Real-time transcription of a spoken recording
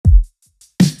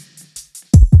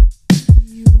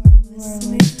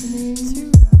listening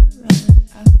to Relevant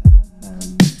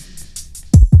FM.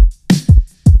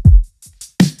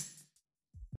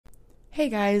 Hey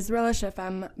guys, Relish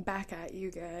FM back at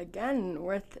you again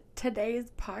with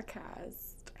today's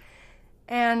podcast.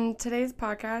 And today's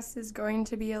podcast is going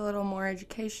to be a little more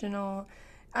educational.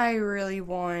 I really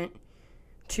want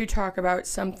to talk about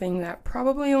something that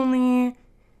probably only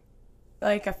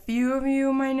like a few of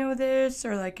you might know this,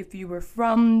 or like if you were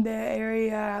from the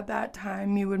area at that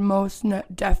time, you would most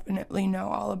definitely know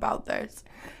all about this.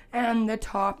 And the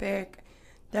topic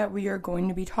that we are going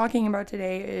to be talking about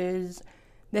today is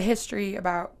the history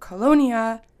about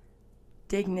Colonia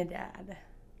Dignidad.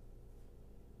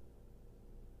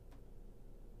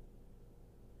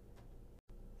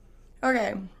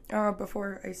 Okay,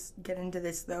 before I get into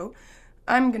this though,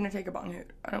 I'm gonna take a bong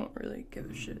hit. I don't really give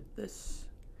a shit.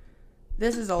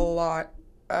 This is a lot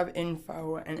of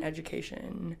info and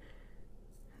education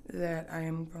that I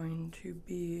am going to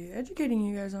be educating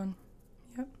you guys on.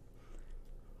 Yep.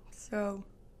 So,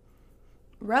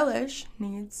 Relish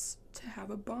needs to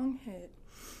have a bong hit.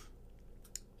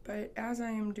 But as I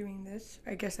am doing this,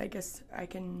 I guess I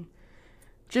can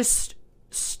just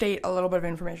state a little bit of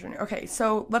information. Okay,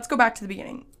 so let's go back to the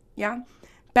beginning. Yeah?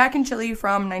 Back in Chile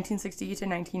from 1960 to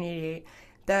 1988,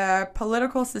 the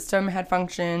political system had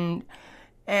functioned,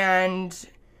 and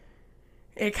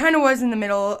it kind of was in the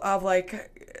middle of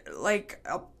like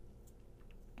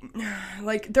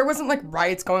there wasn't like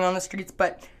riots going on in the streets,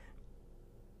 but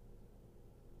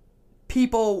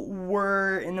people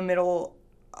were in the middle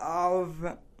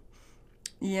of,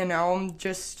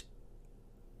 just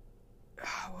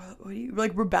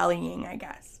like rebelling, I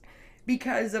guess,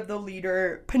 because of the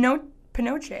leader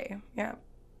Pinochet. Yeah,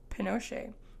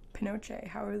 Pinochet,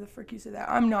 however the frick you say that.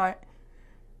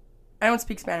 I don't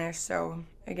speak Spanish, so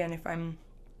again, if I'm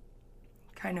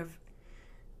kind of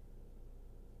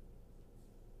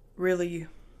really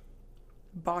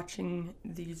botching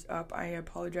these up, I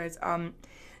apologize.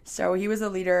 So he was a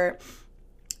leader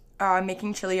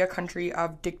making Chile a country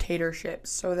of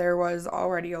dictatorships. So there was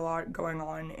already a lot going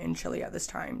on in Chile at this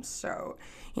time. So,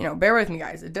 bear with me,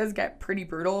 guys. It does get pretty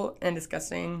brutal and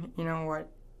disgusting,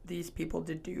 what these people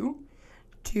did do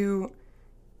to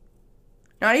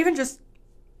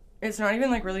it's not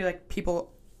even like really like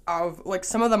people of, like,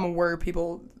 some of them were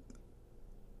people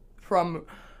from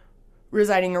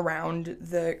residing around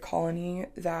the colony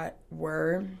that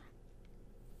were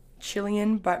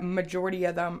Chilean, but majority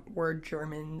of them were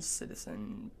German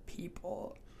citizen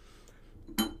people.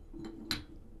 Okay,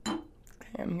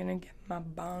 I'm gonna get my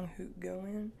bong hoot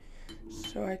going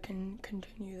so I can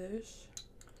continue this.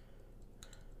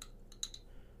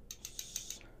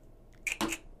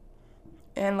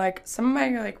 And like some of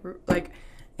my like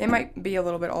it might be a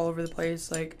little bit all over the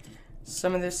place. Like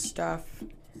some of this stuff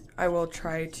I will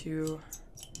try to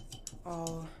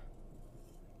all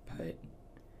put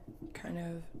kind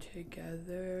of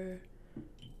together.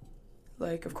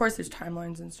 Like, of course there's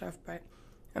timelines and stuff, but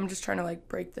I'm just trying to like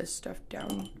break this stuff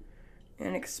down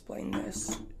and explain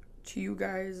this to you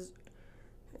guys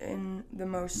in the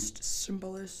most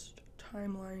simplest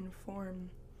timeline form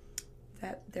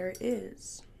that there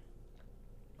is.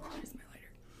 Here's my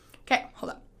lighter. Okay,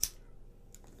 hold up.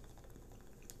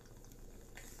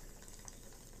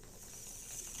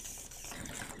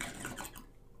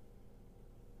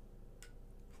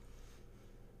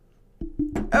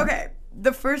 Okay,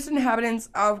 the first inhabitants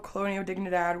of Colonia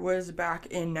Dignidad was back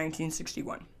in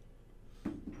 1961.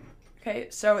 Okay,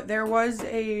 so there was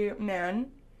a man,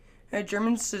 a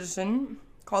German citizen,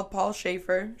 called Paul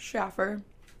Schaffer.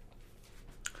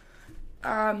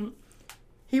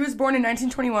 He was born in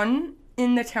 1921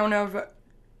 in the town of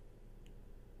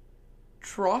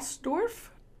Troisdorf.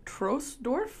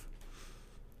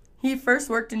 He first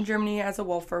worked in Germany as a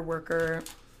welfare worker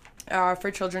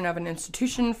for children of an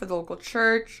institution for the local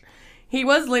church. He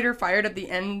was later fired at the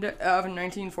end of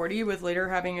 1940, with later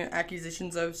having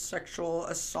accusations of sexual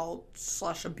assault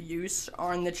 / abuse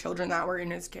on the children that were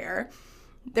in his care.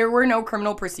 There were no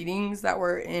criminal proceedings that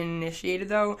were initiated,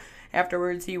 though.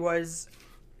 Afterwards, he was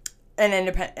an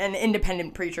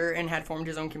independent preacher and had formed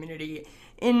his own community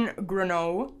in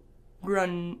Grenada.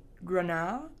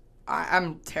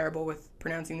 I'm terrible with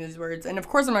pronouncing these words. And of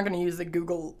course, I'm not going to use the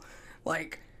Google,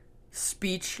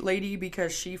 speech lady,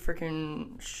 because she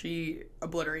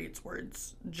obliterates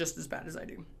words just as bad as I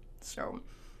do. So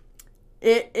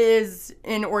it is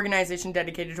an organization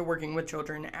dedicated to working with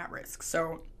children at risk.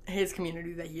 So his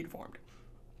community that he had formed.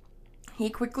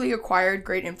 He quickly acquired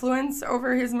great influence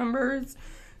over his members,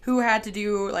 who had to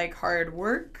do hard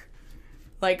work,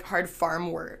 hard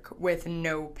farm work with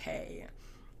no pay.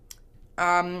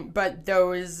 But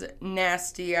those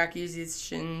nasty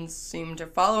accusations seem to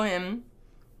follow him.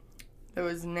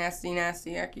 Those nasty,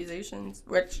 nasty accusations,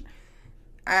 which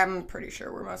I'm pretty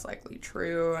sure were most likely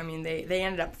true. I mean, they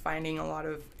ended up finding a lot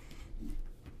of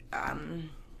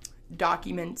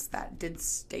documents that did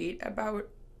state about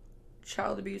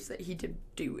child abuse that he did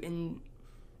do in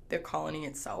the colony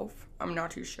itself. I'm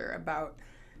not too sure about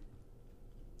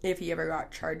if he ever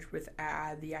got charged with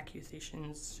the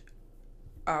accusations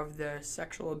of the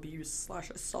sexual abuse /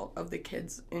 assault of the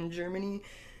kids in Germany.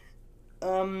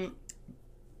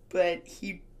 But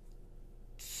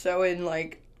so in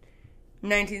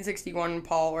 1961,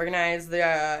 Paul organized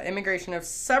the immigration of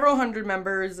several hundred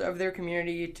members of their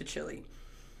community to Chile.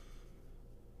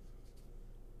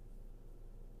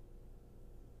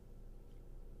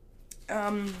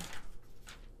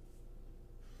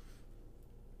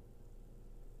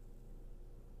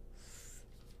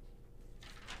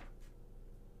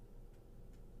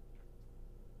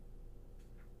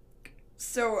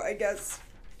 So I guess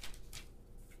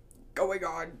going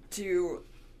on to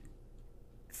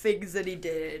things that he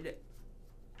did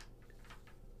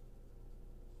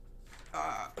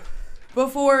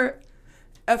before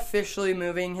officially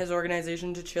moving his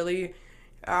organization to Chile,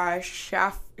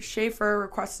 Schaefer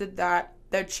requested that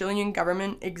the Chilean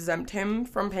government exempt him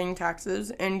from paying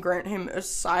taxes and grant him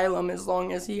asylum as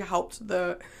long as he helped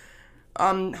them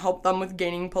with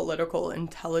gaining political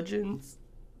intelligence.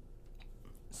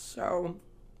 So,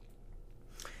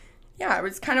 yeah, it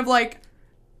was kind of like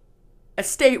a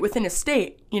state within a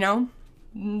state, you know?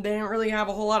 They didn't really have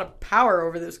a whole lot of power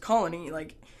over this colony,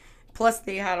 plus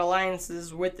they had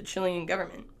alliances with the Chilean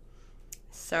government.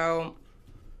 So,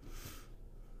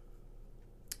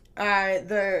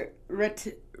 the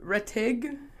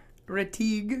Rettig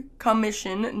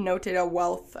Commission noted a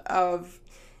wealth of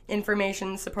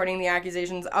information supporting the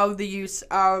accusations of the use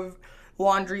of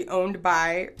laundry owned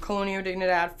by Colonial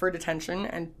Dignidad for detention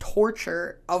and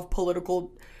torture of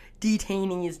political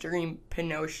detainees during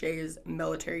Pinochet's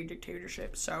military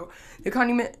dictatorship. So the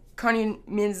commission,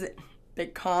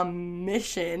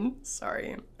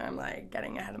 sorry, I'm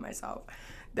getting ahead of myself.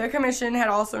 The commission had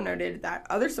also noted that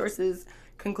other sources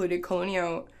concluded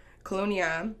Colonia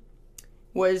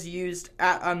was used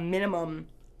at a minimum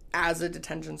as a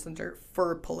detention center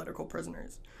for political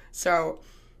prisoners. So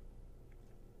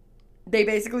they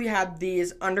basically had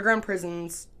these underground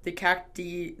prisons.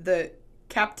 The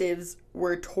captives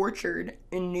were tortured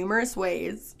in numerous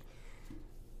ways,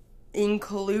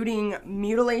 including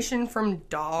mutilation from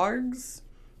dogs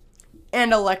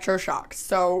and electroshock.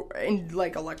 So,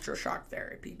 electroshock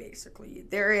therapy, basically.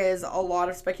 There is a lot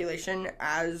of speculation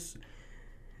as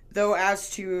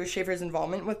to Schaefer's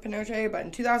involvement with Pinochet, but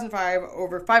in 2005,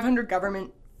 over 500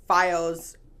 government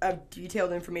files of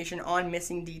detailed information on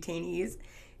missing detainees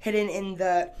hidden in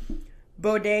the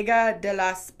Bodega de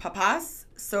las Papas,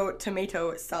 so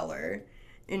tomato cellar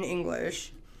in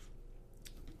English.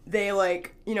 They,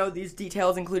 these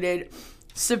details included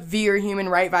severe human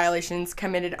rights violations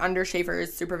committed under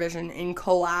Schaefer's supervision in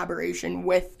collaboration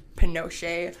with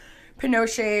Pinochet.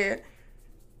 Pinochet,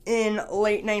 in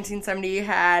late 1970,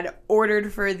 had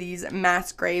ordered for these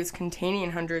mass graves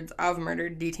containing hundreds of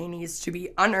murdered detainees to be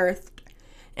unearthed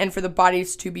and for the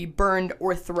bodies to be burned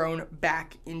or thrown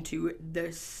back into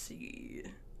the sea.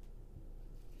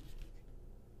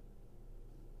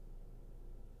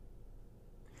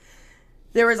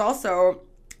 There was also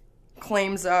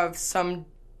claims of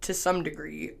to some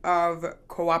degree of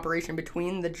cooperation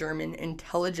between the German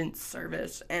intelligence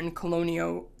service and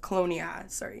Colonia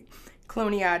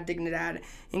Dignidad,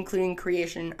 including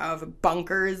creation of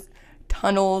bunkers,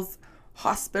 tunnels,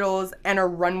 hospitals, and a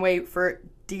runway for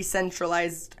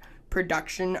decentralized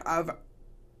production of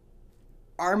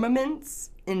armaments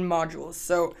in modules.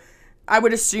 So I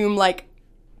would assume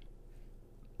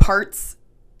parts,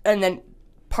 and then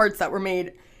parts that were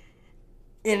made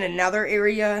in another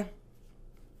area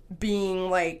being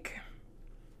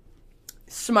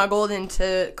smuggled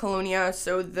into Colonia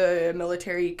so the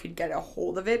military could get a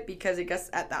hold of it, because I guess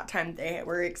at that time they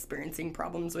were experiencing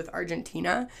problems with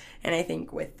Argentina, and I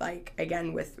think with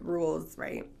with rules,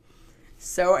 right?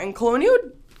 So, and Colonia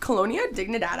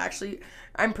Dignidad actually,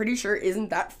 I'm pretty sure, isn't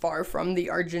that far from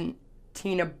the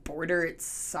Argentina border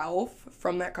itself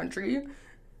from that country.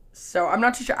 So I'm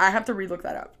not too sure. I have to relook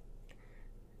that up.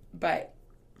 But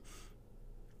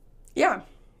yeah,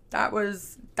 that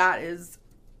is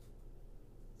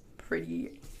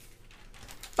pretty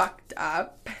fucked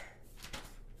up.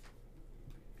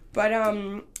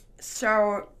 But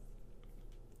so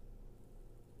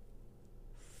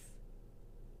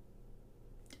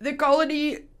the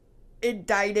colony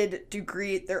indicted to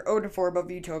create their own form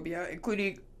of utopia,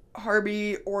 including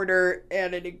harmony, order,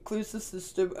 and an inclusive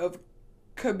system of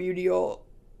communal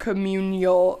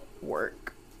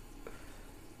work.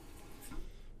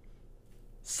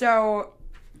 So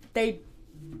they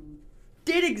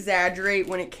did exaggerate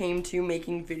when it came to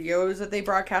making videos that they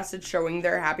broadcasted showing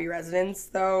their happy residents,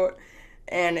 though,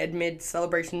 and amid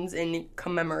celebrations and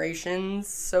commemorations.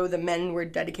 So the men were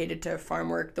dedicated to farm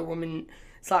work, the women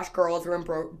 / girls were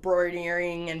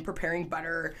embroidering and preparing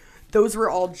butter. Those were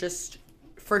all just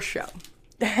for show.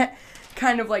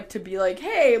 Kind of like to be like,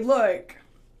 hey, look,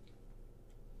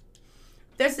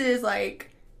 this is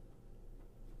like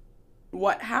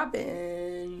what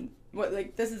happened.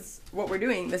 This is what we're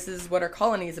doing. This is what our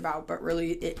colony is about. But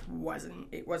really, it wasn't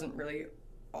really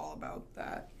all about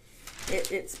that.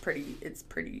 It's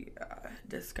pretty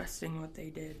disgusting what they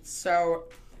did. So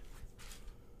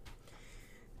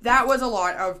that was a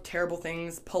lot of terrible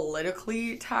things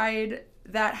politically tied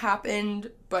that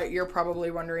happened, but you're probably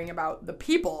wondering about the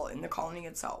people in the colony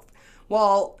itself.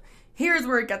 Well, here's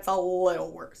where it gets a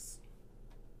little worse.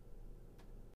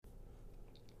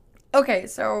 Okay,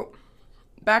 so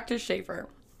back to Schaefer.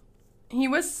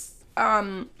 He's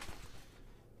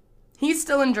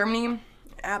still in Germany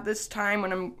at this time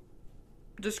when I'm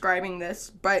describing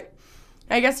this, but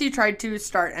I guess he tried to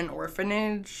start an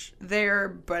orphanage there,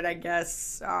 but I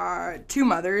guess 2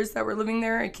 mothers that were living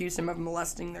there accused him of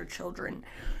molesting their children.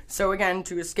 So again,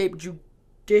 to escape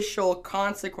judicial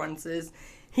consequences,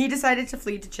 he decided to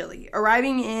flee to Chile,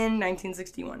 arriving in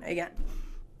 1961 again.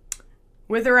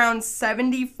 With around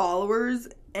 70 followers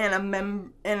and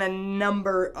a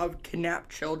number of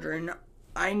kidnapped children.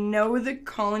 I know the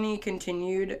colony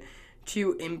continued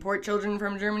to import children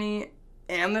from Germany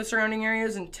and the surrounding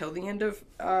areas until the end of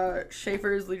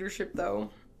Schaefer's leadership,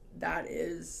 though. That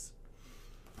is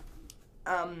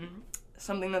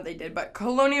something that they did. But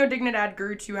Colonial Dignidad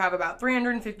grew to have about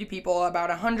 350 people. About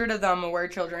 100 of them were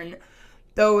children.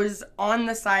 Those on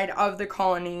the side of the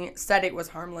colony said it was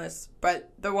harmless,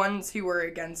 but the ones who were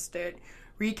against it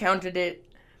recounted it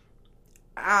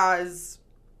as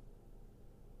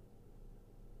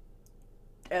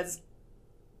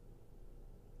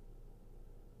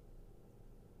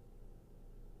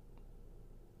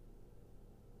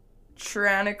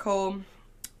tyrannical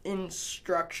in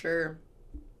structure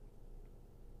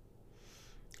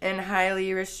and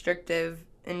highly restrictive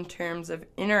in terms of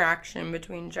interaction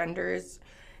between genders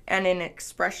and an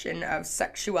expression of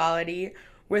sexuality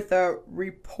with a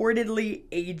reportedly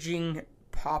aging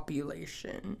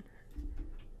population.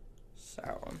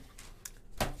 So,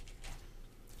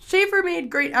 Schaefer made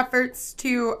great efforts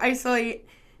to isolate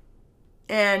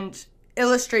and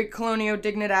illustrate Colonial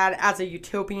Dignidad as a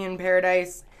utopian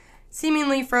paradise,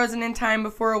 seemingly frozen in time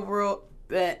before World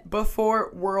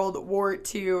War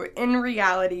II. In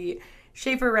reality,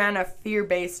 Schaefer ran a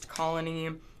fear-based colony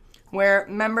where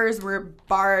members were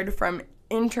barred from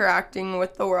interacting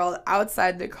with the world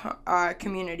outside the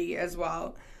community as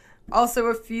well. Also,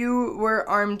 a few were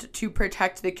armed to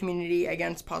protect the community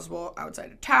against possible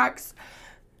outside attacks.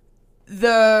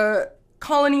 The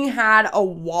colony had a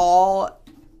wall,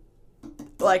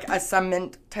 like a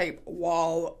cement-type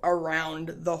wall around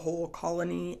the whole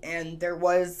colony, and there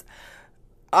was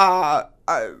a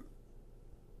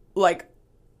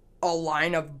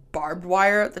line of barbed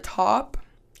wire at the top.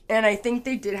 And I think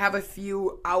they did have a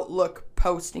few outlook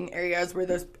posting areas where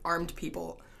those armed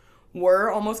people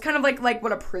were, almost kind of like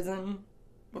what a prison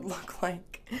would look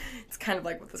like. It's kind of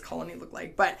like what this colony looked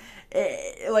like. But,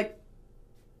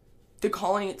 the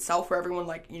colony itself, where everyone,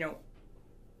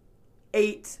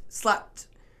 ate, slept,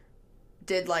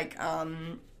 did, their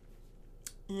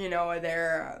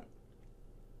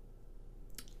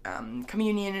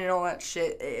communion and all that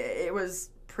shit, it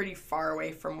was pretty far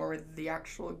away from where the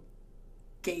actual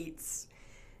gates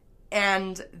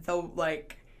and the,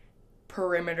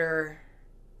 perimeter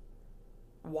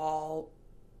wall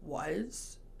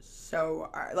was. So,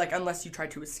 unless you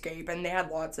tried to escape. And they had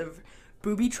lots of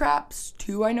booby traps,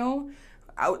 too, I know,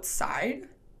 outside.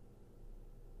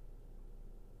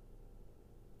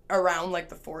 Around,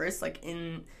 the forest,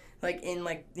 because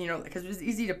it was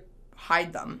easy to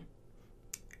hide them.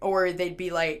 Or they'd be,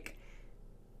 kind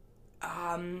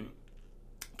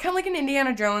of like in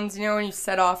Indiana Jones, when you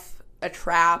set off a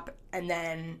trap and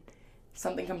then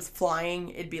something comes flying,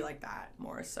 it'd be like that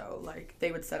more so.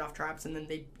 They would set off traps and then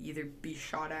they'd either be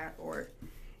shot at or,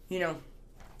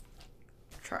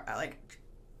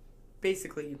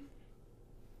 basically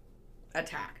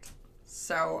attacked.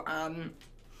 So,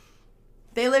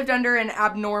 they lived under an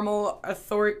abnormal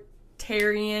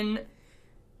authoritarian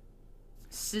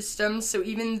system. So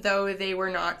even though they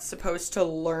were not supposed to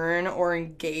learn or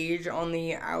engage on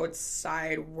the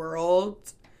outside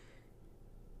world,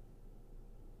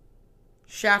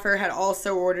 Schaffer had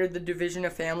also ordered the division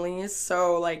of families.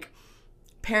 So, like,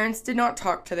 parents did not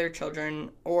talk to their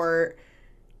children, or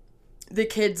the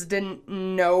kids didn't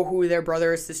know who their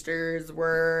brother or sisters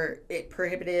were. It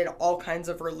prohibited all kinds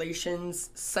of relations,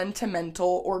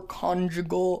 sentimental or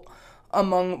conjugal,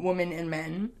 among women and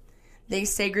men. They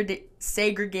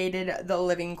segregated the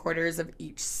living quarters of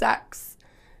each sex.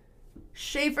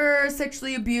 Schaffer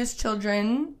sexually abused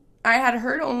children. I had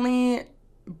heard only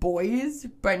boys,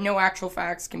 but no actual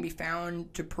facts can be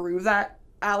found to prove that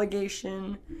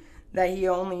allegation, that he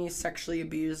only sexually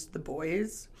abused the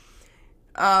boys.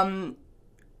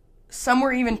 Some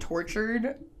were even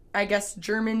tortured. I guess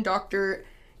German doctor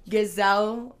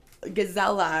Gisela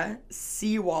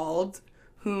Seewald,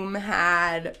 whom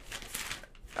had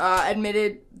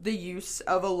admitted the use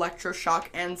of electroshock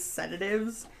and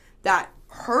sedatives that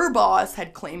her boss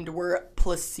had claimed were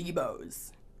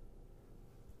placebos.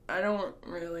 I don't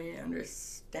really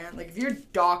understand. Like, if you're a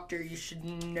doctor, you should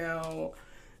know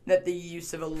that the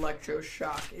use of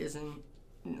electroshock isn't,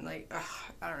 like,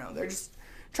 I don't know. They're just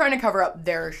trying to cover up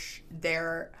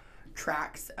their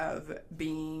tracks of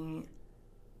being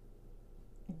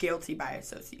guilty by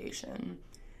association.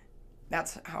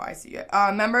 That's how I see it.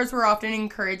 Members were often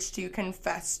encouraged to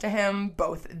confess to him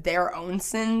both their own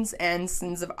sins and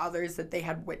sins of others that they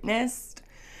had witnessed.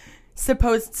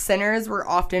 Supposed sinners were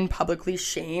often publicly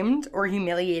shamed or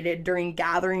humiliated during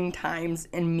gathering times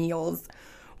and meals.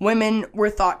 Women were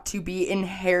thought to be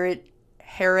inherently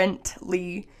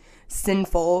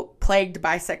sinful, plagued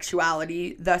by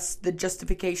sexuality, thus the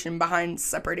justification behind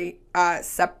separating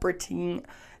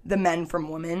the men from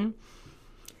women.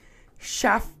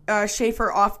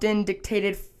 Schaffer often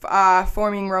dictated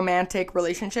forming romantic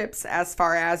relationships as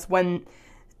far as when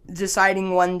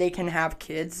deciding when they can have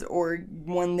kids or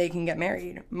when they can get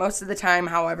married. Most of the time,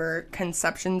 however,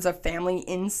 conceptions of family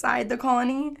inside the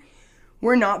colony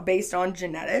were not based on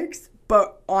genetics,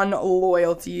 but on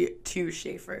loyalty to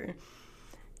Schaffer.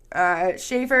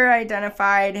 Schaffer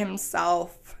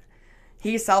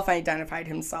self-identified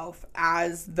himself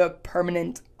as the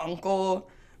permanent uncle.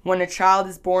 When a child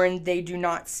is born, they do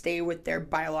not stay with their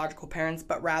biological parents,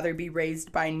 but rather be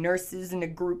raised by nurses in a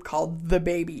group called the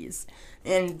babies.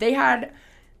 And they had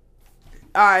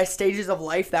stages of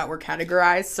life that were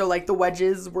categorized. So, like, the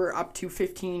Wedges were up to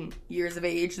 15 years of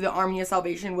age. The Army of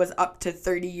Salvation was up to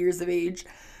 30 years of age.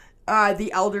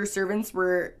 The elder servants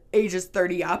were ages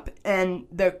 30 up. And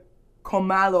the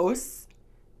Comalos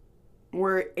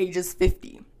were ages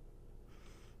 50.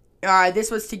 This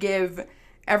was to give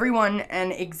everyone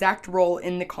an exact role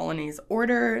in the colony's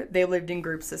order. They lived in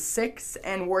groups of 6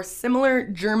 and wore similar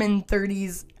German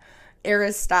 30s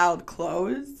era-styled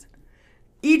clothes.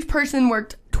 Each person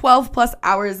worked 12 plus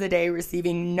hours a day,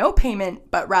 receiving no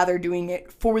payment, but rather doing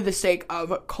it for the sake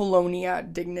of Colonia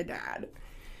Dignidad.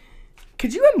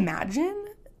 Could you imagine?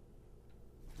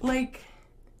 Like,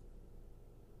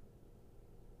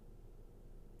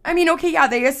 I mean, okay, yeah,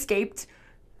 they escaped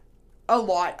a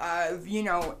lot of,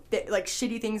 like,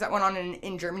 shitty things that went on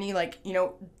in Germany, like,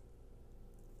 the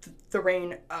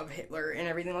reign of Hitler and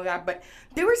everything like that, but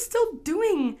they were still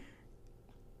doing,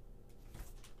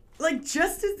 like,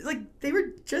 just as, like, they were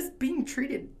just being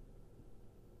treated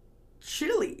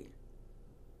shittily.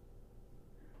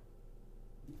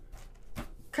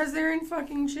 Because they're in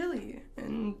fucking Chile,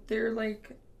 and they're, like,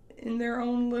 in their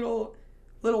own little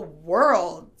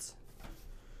world.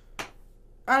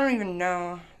 I don't even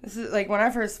know. This is, like, when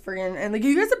I first and, like,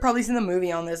 you guys have probably seen the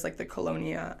movie on this, like, the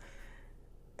Colonia,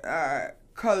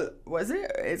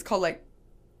 it's called, like,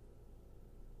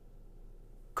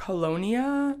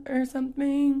 Colonia or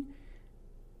something,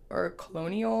 or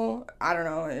Colonial, I don't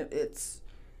know, it's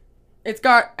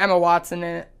got Emma Watson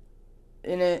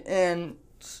in it, and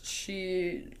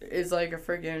she is, like, a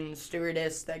friggin'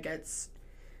 stewardess that gets,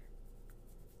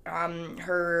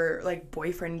 her, like,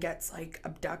 boyfriend gets, like,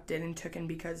 abducted and taken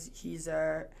because he's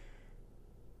a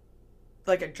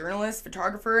journalist,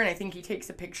 photographer, and I think he takes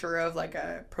a picture of, like,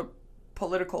 a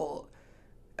political,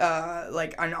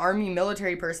 like, an army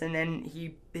military person,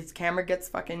 and his camera gets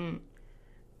fucking,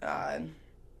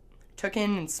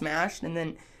 taken and smashed, and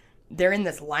then they're in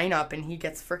this lineup, and he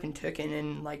gets freaking taken,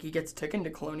 and, like, he gets taken to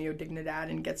Colonia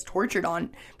Dignidad and gets tortured on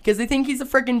because they think he's a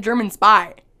freaking German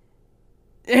spy.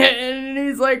 And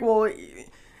he's like, well,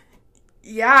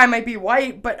 yeah, I might be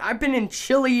white, but I've been in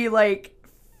Chile, like,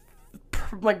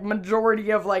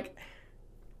 majority of, like,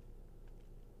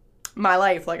 my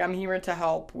life. Like, I'm here to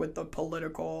help with the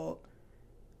political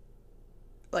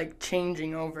like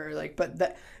changing over, like,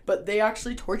 but they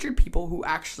actually tortured people who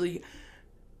actually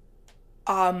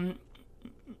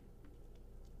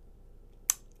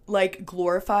like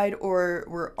glorified or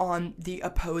were on the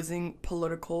opposing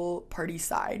political party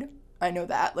side. I know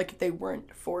that. Like, if they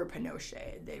weren't for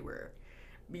Pinochet, they were,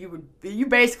 you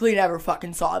basically never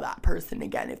fucking saw that person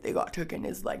again if they got taken,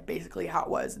 is like basically how it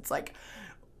was. It's like,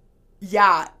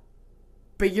 yeah,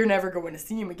 but you're never going to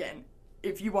see him again.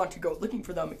 If you want to go looking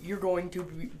for them, you're going to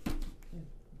be,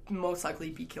 most likely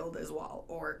be killed as well,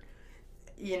 or,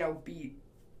 you know, be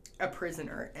a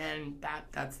prisoner, and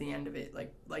that's the end of it.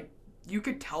 Like you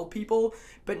could tell people,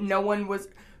 but no one was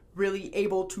really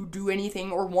able to do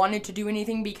anything or wanted to do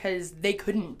anything because they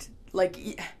couldn't.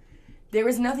 Like, there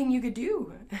was nothing you could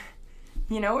do.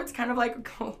 You know, it's kind of like,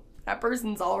 that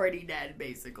person's already dead,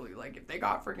 basically. Like, if they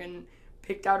got freaking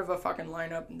picked out of a fucking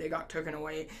lineup and they got taken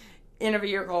away in a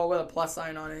vehicle with a plus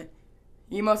sign on it,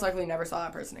 you most likely never saw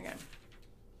that person again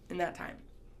in that time.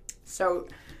 So,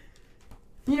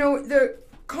 you know, the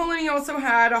colony also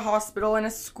had a hospital and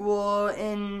a school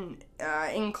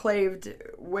enclaved,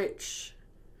 which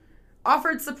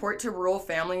offered support to rural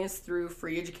families through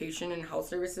free education and health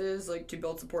services, like to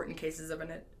build support in cases of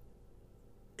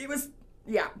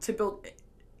to build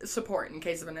support in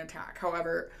case of an attack.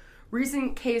 However,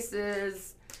 recent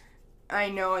cases, I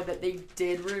know that they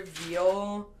did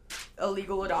reveal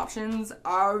illegal adoptions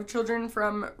of children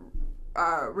from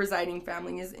residing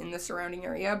families in the surrounding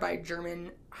area by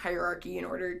German hierarchy in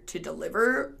order to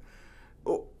deliver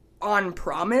on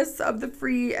promise of the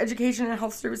free education and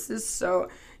health services. So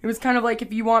it was kind of like,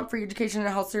 if you want free education and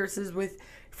health services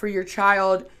for your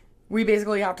child, we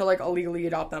basically have to like illegally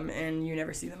adopt them and you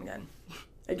never see them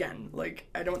again. Like,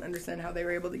 I don't understand how they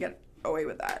were able to get away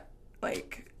with that.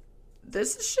 Like,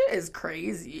 this shit is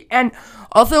crazy. And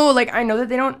also, like, I know that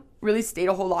they don't really state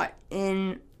a whole lot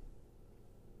in,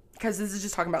 because this is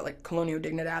just talking about like Colonial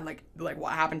Dignidad, like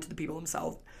what happened to the people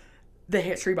themselves, the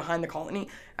history behind the colony.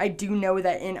 I do know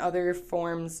that in other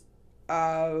forms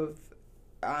of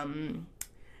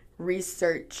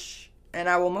research, and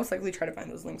I will most likely try to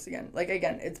find those links again. Like,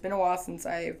 again, it's been a while since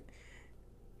I've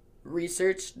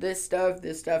researched this stuff.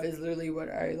 This stuff is literally what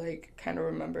I like kind of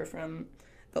remember from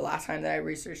the last time that I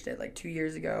researched it, like 2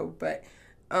 years ago. But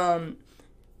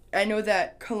I know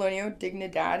that Colonial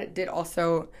Dignidad did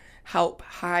also help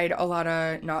hide a lot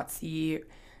of Nazi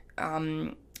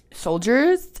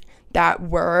soldiers that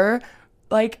were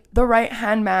like the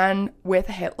right-hand man with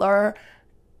Hitler.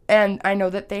 And I know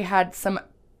that they had some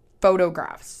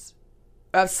photographs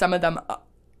of some of them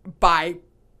by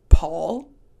Paul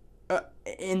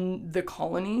in the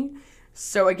colony.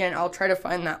 So again, I'll try to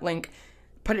find that link,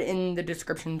 put it in the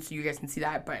description so you guys can see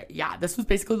that. But yeah, this was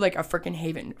basically like a freaking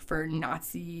haven for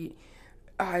Nazi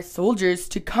soldiers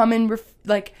to come and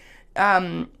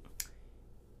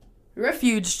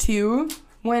refuge to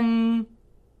when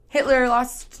Hitler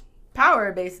lost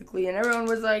power, basically, and everyone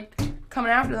was like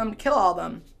coming after them to kill all of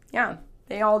them. Yeah,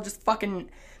 they all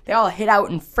hid out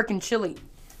in freaking Chile.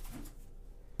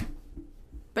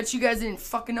 Bet you guys didn't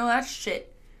fucking know that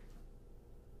shit.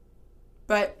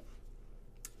 But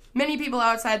many people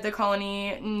outside the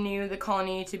colony knew the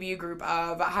colony to be a group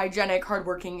of hygienic,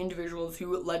 hardworking individuals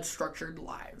who led structured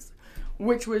lives,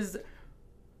 which was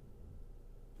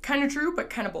kind of true, but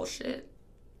kind of bullshit.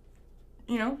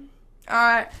 You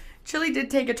know? Chile did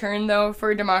take a turn, though,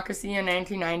 for democracy in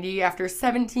 1990 after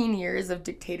 17 years of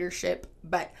dictatorship,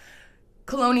 but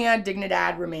Colonia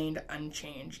Dignidad remained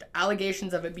unchanged.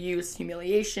 Allegations of abuse,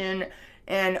 humiliation,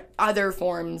 and other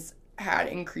forms had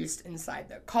increased inside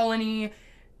the colony.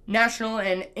 National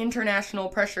and international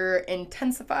pressure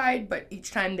intensified, but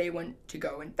each time they went to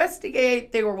go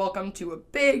investigate, they were welcomed to a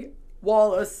big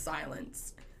wall of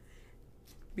silence.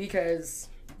 Because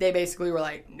they basically were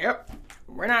like, nope,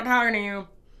 we're not talking to you.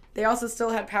 They also still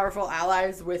had powerful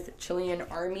allies with Chilean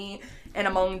army and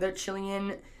among the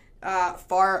Chilean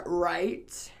far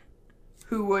right,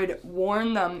 who would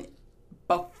warn them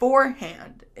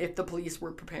beforehand if the police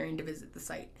were preparing to visit the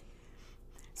site.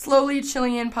 Slowly,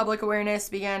 Chilean public awareness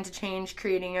began to change,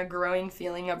 creating a growing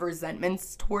feeling of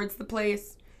resentments towards the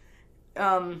place.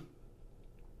 In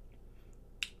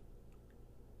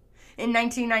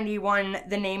 1991,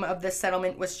 the name of the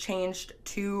settlement was changed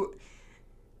to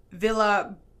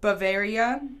Villa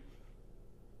Bavaria.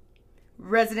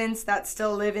 Residents that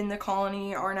still live in the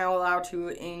colony are now allowed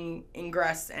to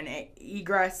ingress and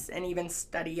egress and even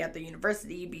study at the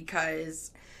university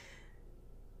because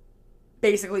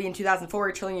basically in 2004,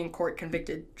 a Chilean court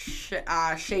convicted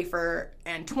Schaefer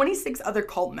and 26 other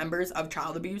cult members of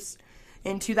child abuse.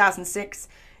 In 2006,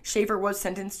 Schaefer was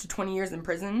sentenced to 20 years in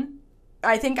prison.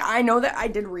 I know that I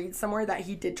did read somewhere that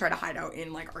he did try to hide out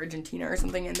in like Argentina or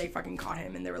something, and they fucking caught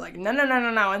him, and they were like, no,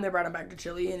 and they brought him back to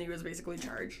Chile, and he was basically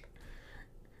charged.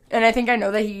 And I think I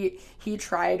know that he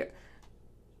tried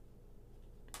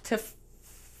to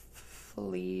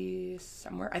flee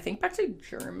somewhere, I think back to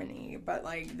Germany, but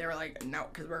like they were like, no,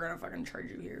 because we're gonna fucking charge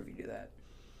you here if you do that.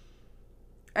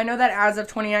 I know that as of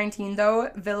 2019 though,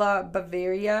 Villa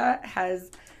Bavaria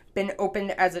has been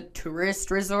opened as a tourist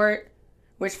resort,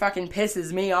 which fucking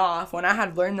pisses me off. When I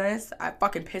had learned this, it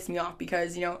fucking pissed me off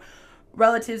because, you know,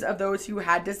 relatives of those who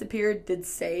had disappeared did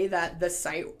say that the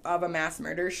site of a mass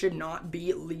murder should not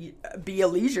be a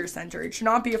leisure center. It should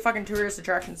not be a fucking tourist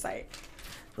attraction site.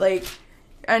 Like,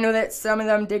 I know that some of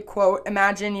them did quote,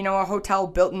 imagine, you know, a hotel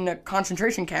built in a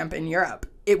concentration camp in Europe.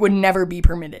 It would never be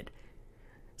permitted.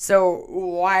 So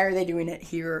why are they doing it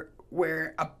here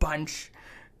where a bunch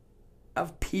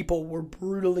of people were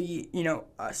brutally, you know,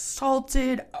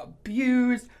 assaulted,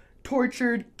 abused,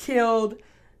 tortured, killed?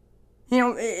 You know,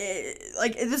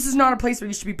 like, this is not a place where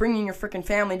you should be bringing your freaking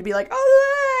family to be like,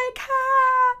 oh, look,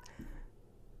 ah.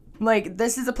 Like,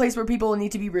 this is a place where people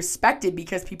need to be respected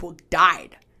because people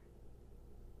died.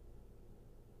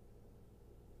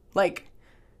 Like,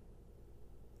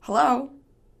 hello?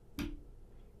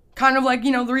 Kind of like,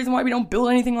 you know, the reason why we don't build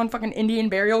anything on fucking Indian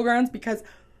burial grounds, because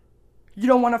you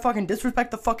don't want to fucking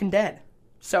disrespect the fucking dead.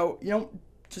 So, you don't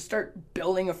just start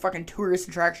building a fucking tourist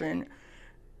attraction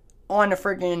on a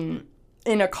friggin',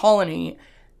 in a colony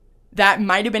that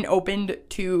might have been opened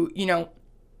to, you know,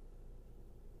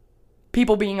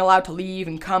 people being allowed to leave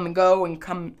and come and go and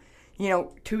come, you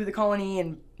know, to the colony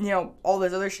and, you know, all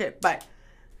this other shit. But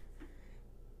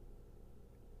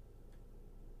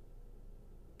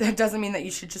that doesn't mean that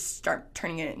you should just start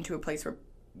turning it into a place where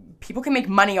people can make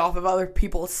money off of other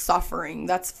people's suffering.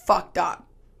 That's fucked up.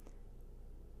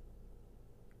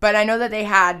 But I know that they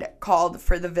had called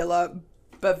for the Villa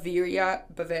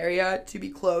Bavaria to be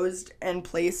closed and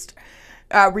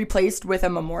replaced with a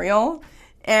memorial.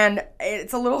 And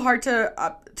it's a little hard to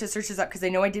search this up because I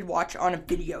know I did watch on a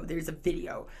video. There's a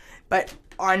video. But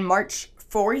on March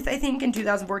 4th, I think, in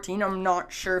 2014, I'm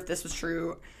not sure if this was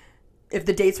true, if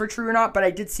the dates were true or not, but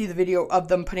I did see the video of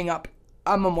them putting up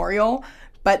a memorial.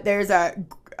 But there's a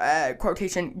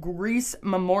quotation, Greece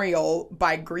Memorial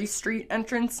by Greece Street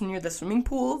entrance near the swimming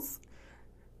pools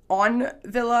on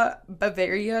Villa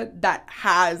Bavaria that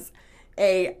has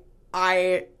a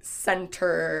eye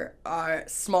center,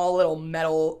 small little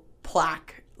metal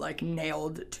plaque like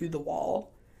nailed to the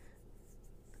wall.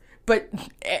 But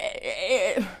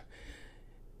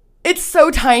it's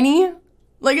so tiny.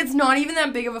 Like, it's not even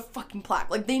that big of a fucking plaque.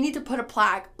 Like, they need to put a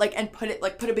plaque, like, and put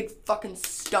a big fucking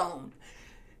stone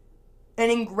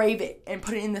and engrave it and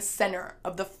put it in the center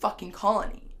of the fucking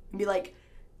colony and be like,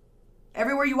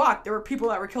 everywhere you walk, there were people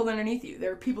that were killed underneath you.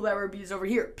 There were people that were abused over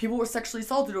here. People were sexually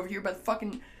assaulted over here by the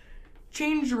fucking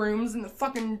change rooms and the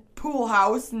fucking pool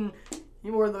house, and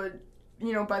you were the,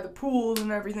 you know, by the pools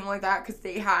and everything like that, because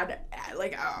they had,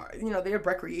 like, you know, they had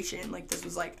recreation. Like, this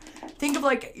was, like, think of,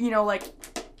 like, you know, like,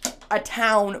 a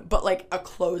town, but, like, a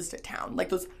closed town. Like,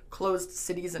 those closed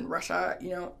cities in Russia, you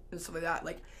know, and stuff like that.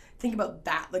 Like, think about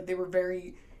that. Like, they were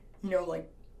very, you know, like,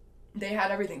 they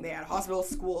had everything. They had hospital,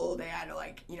 school, they had,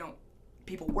 like, you know,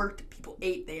 people worked, people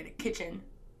ate, they had a kitchen.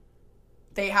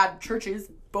 They had churches.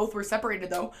 Both were separated,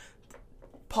 though.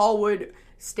 Paul would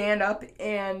stand up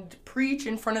and preach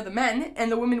in front of the men,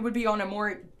 and the women would be on a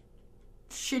more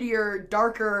shittier,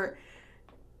 darker,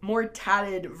 more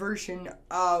tatted version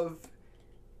of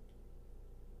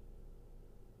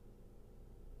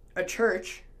a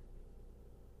church,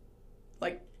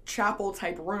 like chapel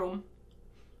type room,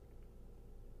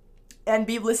 and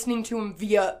be listening to him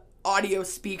via audio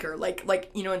speaker,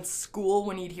 like you know, in school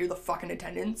when you'd hear the fucking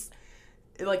attendance,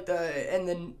 like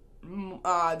the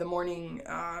morning,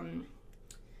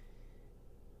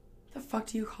 the fuck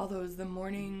do you call those, the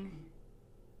morning,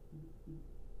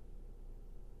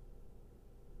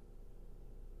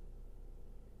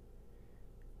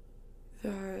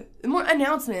 the more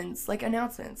announcements,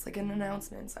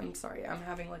 I'm sorry, I'm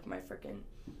having like my freaking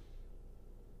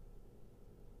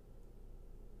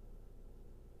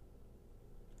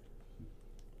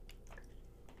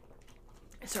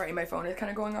sorry, my phone is kind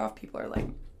of going off. People are like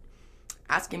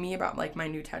asking me about like my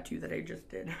new tattoo that I just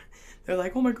did. They're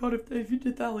like, oh my god, if you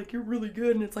did that, like, you're really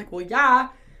good. And it's like, well, yeah,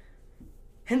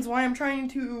 hence why I'm trying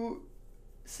to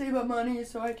save up money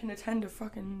so I can attend a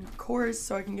fucking course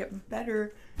so I can get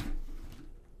better.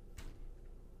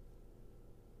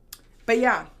 But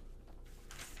yeah,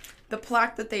 the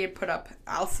plaque that they had put up,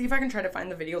 I'll see if I can try to find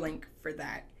the video link for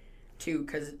that too,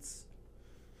 because it's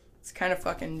kind of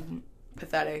fucking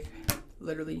pathetic,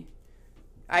 literally.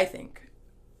 I think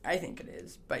it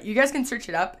is. But you guys can search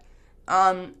it up.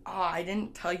 I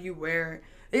didn't tell you where.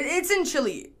 It's in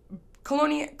Chile.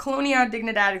 Colonia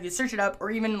Dignidad, if you search it up, or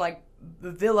even like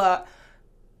Villa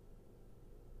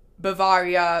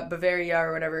Bavaria,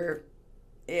 or whatever,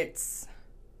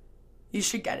 you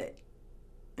should get it.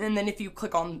 And then if you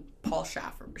click on Paul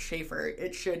Schaefer,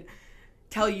 it should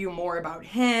tell you more about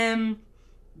him.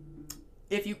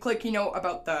 If you click,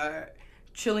 about the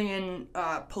Chilean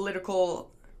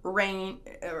political reign,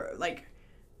 like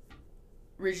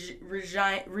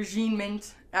regime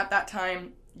at that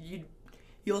time,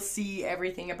 you'll see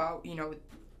everything about,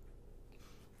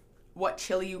 what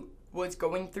Chile was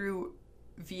going through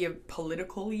via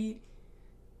politically,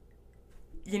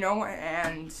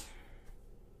 and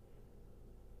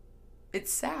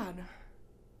it's sad.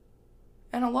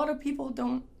 And a lot of people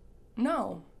don't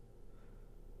know.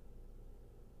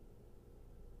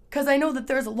 Because I know that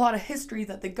there's a lot of history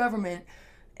that the government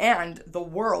and the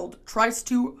world tries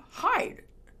to hide.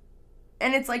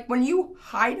 And it's like, when you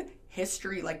hide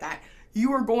history like that,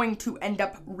 you are going to end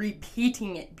up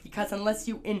repeating it, because unless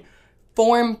you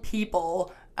inform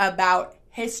people about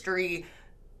history,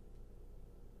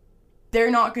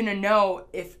 they're not going to know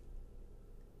if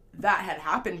that had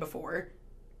happened before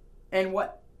and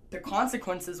what the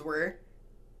consequences were,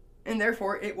 and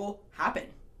therefore it will happen.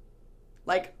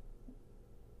 Like,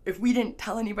 if we didn't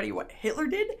tell anybody what Hitler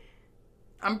did,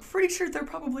 I'm pretty sure there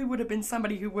probably would have been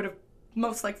somebody who would have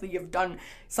most likely have done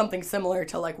something similar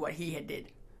to like what he had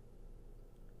did.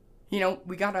 You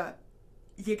gotta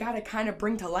kind of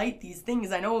bring to light these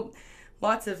things. I know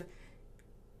lots of,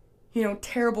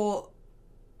 terrible,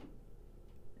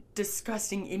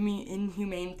 disgusting,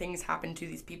 inhumane things happen to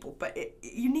these people, but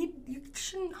you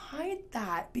shouldn't hide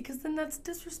that, because then that's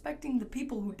disrespecting the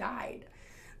people who died.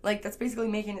 Like, that's basically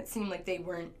making it seem like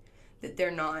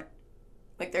they're not,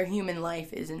 like, their human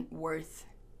life isn't worth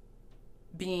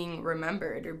being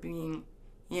remembered or being,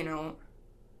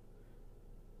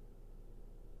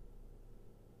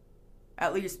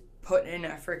 at least put in a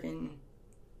freaking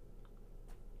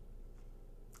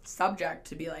subject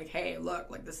to be like, hey, look,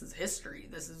 like, this is history.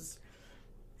 This is,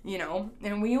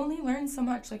 and we only learn so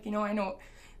much. Like, I know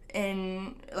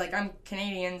I'm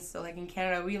Canadian, so like in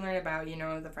Canada, we learn about,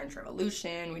 the French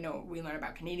Revolution. We learn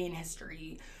about Canadian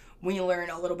history. We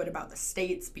learn a little bit about the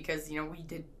States because, we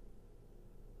did,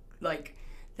 like,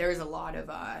 there's a lot of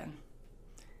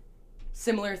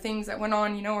similar things that went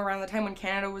on, around the time when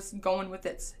Canada was going with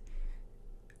its,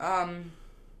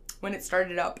 when it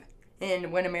started up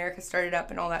and when America started up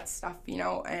and all that stuff,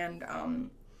 and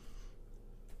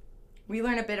we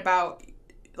learn a bit about,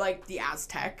 like, the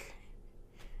Aztec,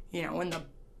 and the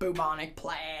bubonic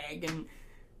plague, and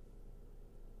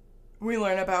we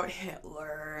learn about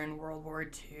Hitler and World War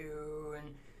II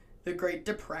and the Great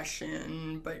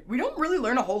Depression, but we don't really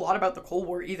learn a whole lot about the Cold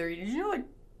War either. Did you know, like,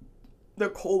 the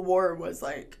Cold War was,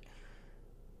 like,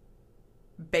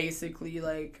 basically,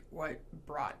 like, what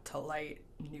brought to light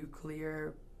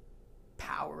nuclear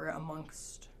power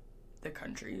amongst the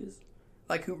countries,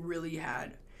 like, who really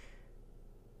had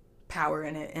power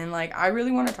in it. And, like, I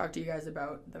really want to talk to you guys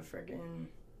about the friggin',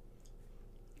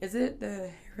 is it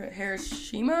the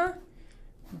Hiroshima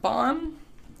bomb?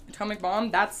 Atomic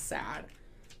bomb? That's sad.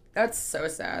 That's so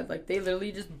sad. Like, they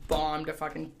literally just bombed a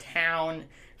fucking town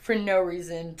for no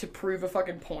reason to prove a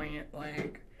fucking point.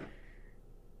 Like,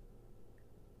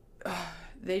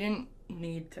 they didn't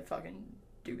need to fucking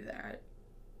do that.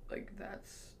 Like,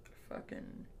 that's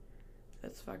fucking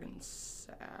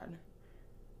sad.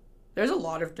 There's a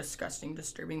lot of disgusting,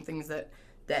 disturbing things that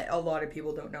a lot of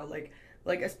people don't know.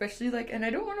 Like especially, like, and I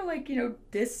don't want to, like,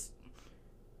 diss,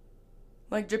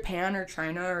 like, Japan or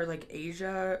China or, like,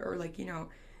 Asia or, like,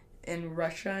 and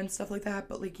Russia and stuff like that.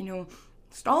 But, like,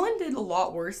 Stalin did a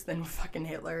lot worse than fucking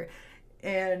Hitler.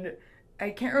 And I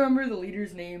can't remember the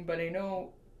leader's name, but I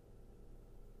know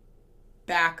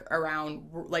back around,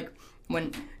 like,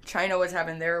 when China was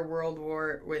having their world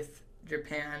war with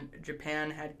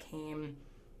Japan had came,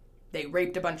 they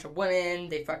raped a bunch of women,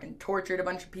 they fucking tortured a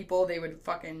bunch of people, they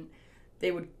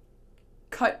would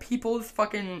cut people's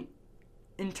fucking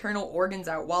internal organs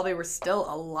out while they were still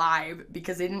alive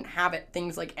because they didn't have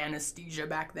things like anesthesia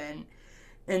back then.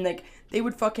 And, like, they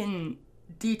would fucking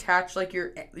detach, like,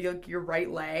 your right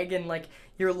leg and, like,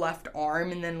 your left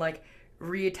arm, and then, like,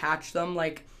 reattach them,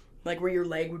 like where your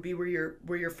leg would be where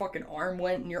your fucking arm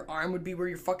went, and your arm would be where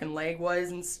your fucking leg was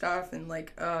and stuff. And,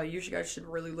 like, you guys should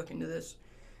really look into this.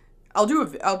 I'll do a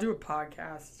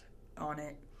podcast on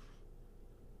it,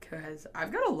 because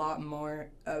I've got a lot more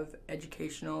of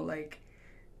educational, like,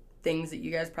 things that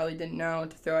you guys probably didn't know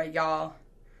to throw at y'all,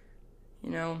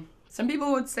 Some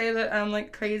people would say that I'm,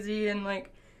 like, crazy and,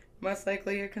 like, most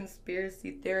likely a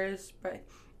conspiracy theorist, but,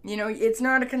 you know, it's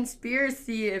not a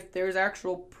conspiracy if there's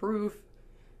actual proof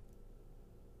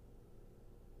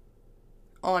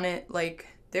on it. Like,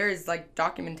 there's, like,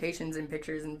 documentations and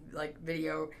pictures and, like,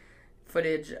 video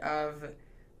footage of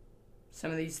some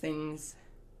of these things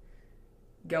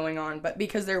going on. But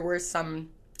because there were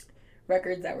some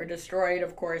records that were destroyed,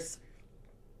 of course,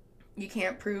 you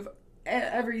can't prove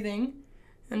everything,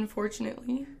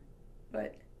 unfortunately.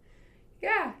 But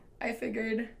yeah, I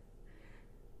figured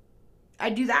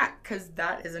I'd do that because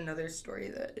that is another story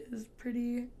that is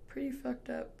pretty fucked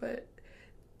up. But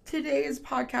today's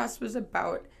podcast was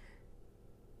about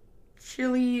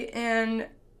Chile and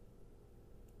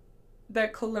the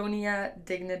Colonia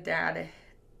Dignidad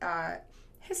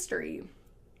history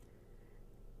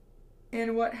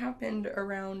and what happened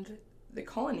around the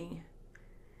colony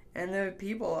and the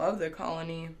people of the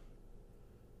colony.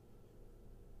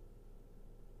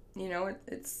 You know,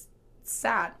 it's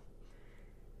sad.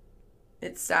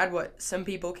 It's sad what some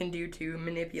people can do to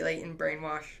manipulate and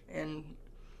brainwash and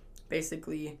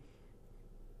basically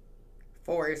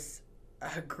force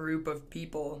a group of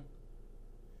people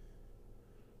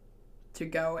to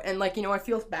go. And, like, you know, I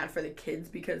feel bad for the kids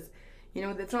because, you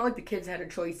know, it's not like the kids had a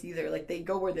choice either. Like, they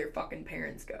go where their fucking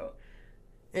parents go.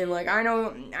 And, like,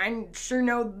 I sure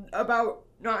know about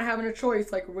not having a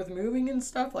choice, like, with moving and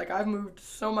stuff. Like, I've moved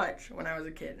so much when I was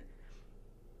a kid.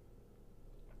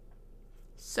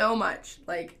 So much.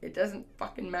 Like, it doesn't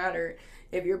fucking matter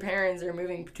if your parents are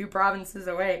moving 2 provinces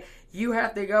away. You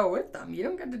have to go with them. You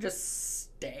don't get to just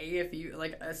stay if you,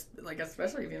 like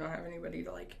especially if you don't have anybody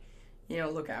to, like, you know,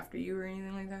 look after you or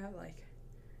anything like that. Like,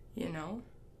 you know?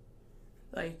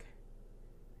 Like,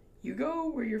 you go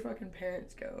where your fucking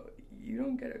parents go. You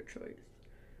don't get a choice.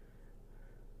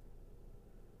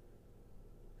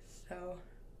 So,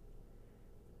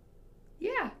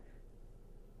 yeah.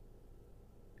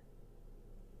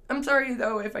 I'm sorry,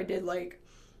 though, if I did, like,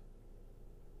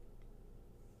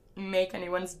 make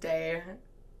anyone's day,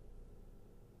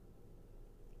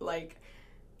 like,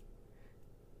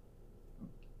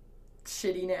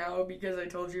 shitty now because I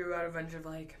told you about a bunch of,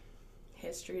 like,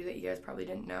 history that you guys probably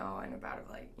didn't know and about,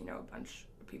 like, you know, a bunch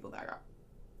of people that got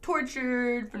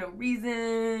tortured for no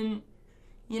reason,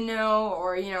 you know,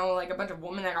 or, you know, like, a bunch of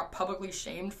women that got publicly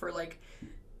shamed for, like,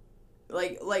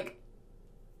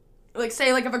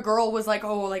 say, like, if a girl was like,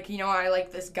 oh, like, you know, I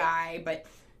like this guy, but,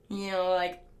 you know,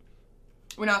 like,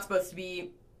 we're not supposed to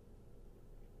be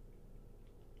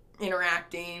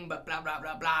interacting, but blah, blah,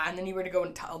 blah, blah, and then you were to go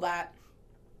and tell that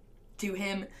to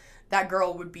him, that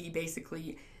girl would be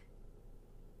basically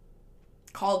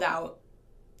called out,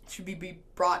 should be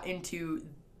brought into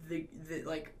the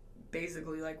like,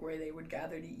 basically, like, where they would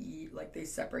gather to eat. Like, they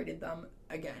separated them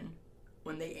again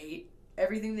when they ate.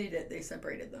 Everything they did, they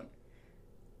separated them.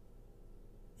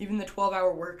 Even the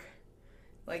 12-hour work.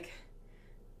 Like,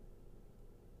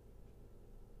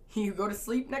 you go to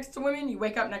sleep next to women, you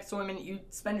wake up next to women, you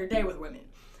spend your day with women.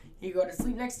 You go to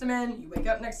sleep next to men, you wake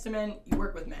up next to men, you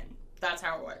work with men. That's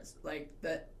how it was. Like,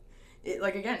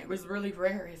 like, again, it was really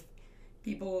rare if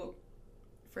people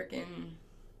freaking,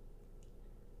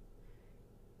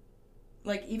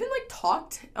 like, even, like,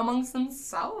 talked amongst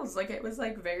themselves. Like, it was,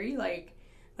 like, very, like,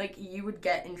 you would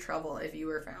get in trouble if you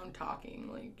were found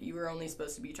talking. Like, you were only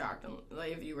supposed to be talked,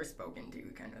 like, if you were spoken to,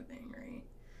 kind of thing, right?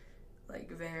 Like,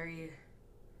 very,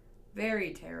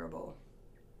 very terrible.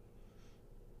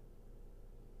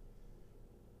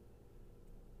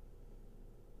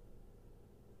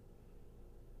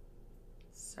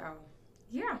 So,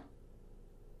 yeah.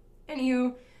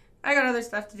 Anywho, I got other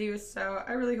stuff to do, so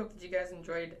I really hope that you guys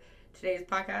enjoyed today's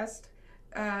podcast.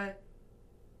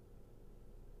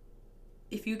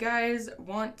 If you guys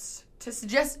want to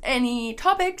suggest any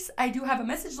topics, I do have a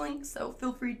message link, so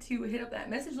feel free to hit up that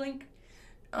message link.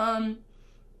 But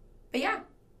yeah,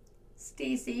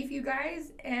 stay safe, you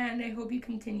guys, and I hope you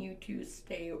continue to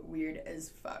stay weird as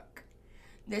fuck.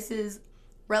 This is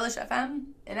Relish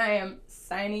FM, and I am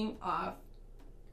signing off.